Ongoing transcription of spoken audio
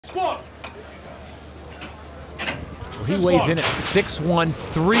Squat. Well, he weighs in at 6'1",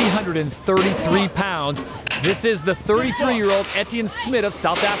 333 pounds. This is the 33-year-old Etienne Smith of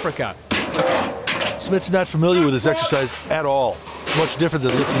South Africa. Smith's not familiar with this exercise at all. It's much different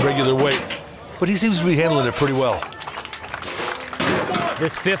than lifting regular weights, but he seems to be handling it pretty well.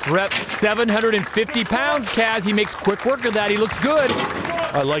 This fifth rep, 750 pounds, Kaz. He makes quick work of that. He looks good.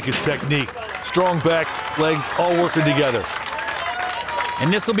 I like his technique. Strong back, legs all working together.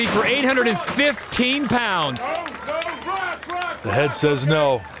 And this will be for 815 pounds. The head says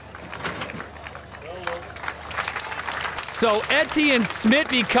no. So Etienne Smith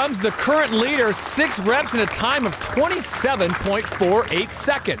becomes the current leader, 6 reps in a time of 27.48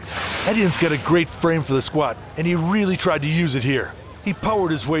 seconds. Etienne's got a great frame for the squat, and he really tried to use it here. He powered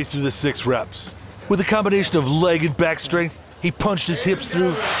his way through the 6 reps. With a combination of leg and back strength, he punched his hips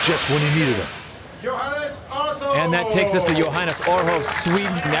through just when he needed them. And that takes us to Johannes Orho of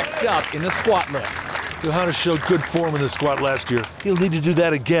Sweden next up in the squat lift. Johannes showed good form in the squat last year. He'll need to do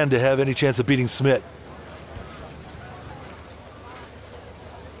that again to have any chance of beating Smith.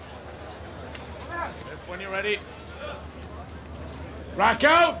 When you're ready. Rack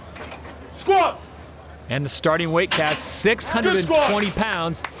out. Squat. And the starting weight cast, 620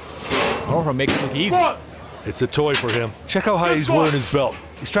 pounds. Orho makes it look easy. Squat. It's a toy for him. Check how high he's wearing his belt.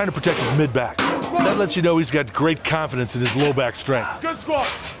 He's trying to protect his mid-back. That lets you know he's got great confidence in his low back strength. Good squat.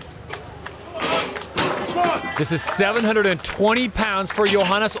 Squat. This is 720 pounds for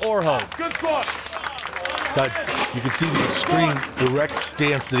Johannes Orho. Good squat. You can see the extreme direct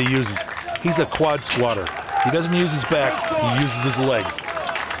stance that he uses. He's a quad squatter. He doesn't use his back, he uses his legs.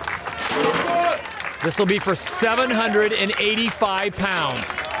 This will be for 785 pounds.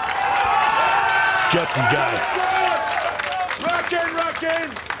 Gutsy guy. Rack in. Okay.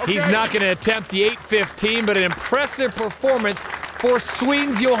 He's not going to attempt the 815, but an impressive performance for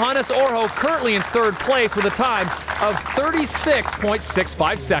Sweden's Johannes Orho, currently in 3rd place with a time of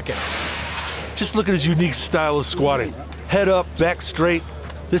 36.65 seconds. Just look at his unique style of squatting. Head up, back straight.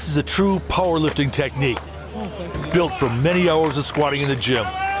 This is a true powerlifting technique, built from many hours of squatting in the gym.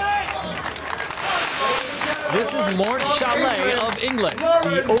 This is Laurence Shahlaei of England.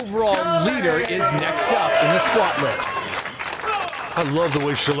 The overall leader is next up in the squat lift. I love the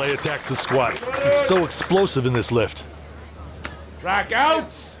way Shahlaei attacks the squat. He's so explosive in this lift. Rack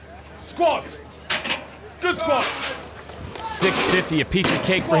out. Squat. Good squat. 650, a piece of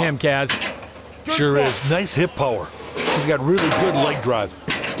cake for him, Kaz. Good Sure squat. is. Nice hip power. He's got really good leg drive.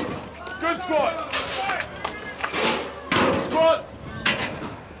 Good squat. Squat.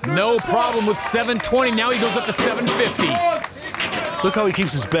 No problem with 720. Now he goes up to 750. Look how he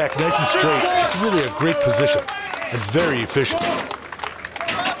keeps his back nice and straight. It's really a great position and very efficient.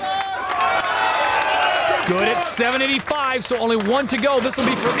 Good at 785, so only 1 to go. This will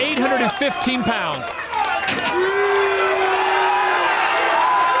be for 815 pounds.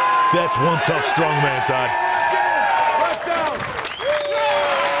 That's one tough strongman, Todd. Press down.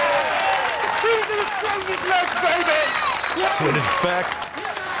 These are the strongest legs, baby. When in fact,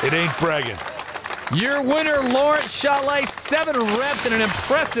 it ain't bragging. Your winner, Laurence Shahlaei, 7 reps in an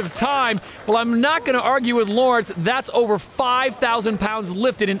impressive time. Well, I'm not going to argue with Laurence. That's over 5,000 pounds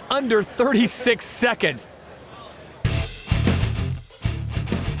lifted in under 36 seconds.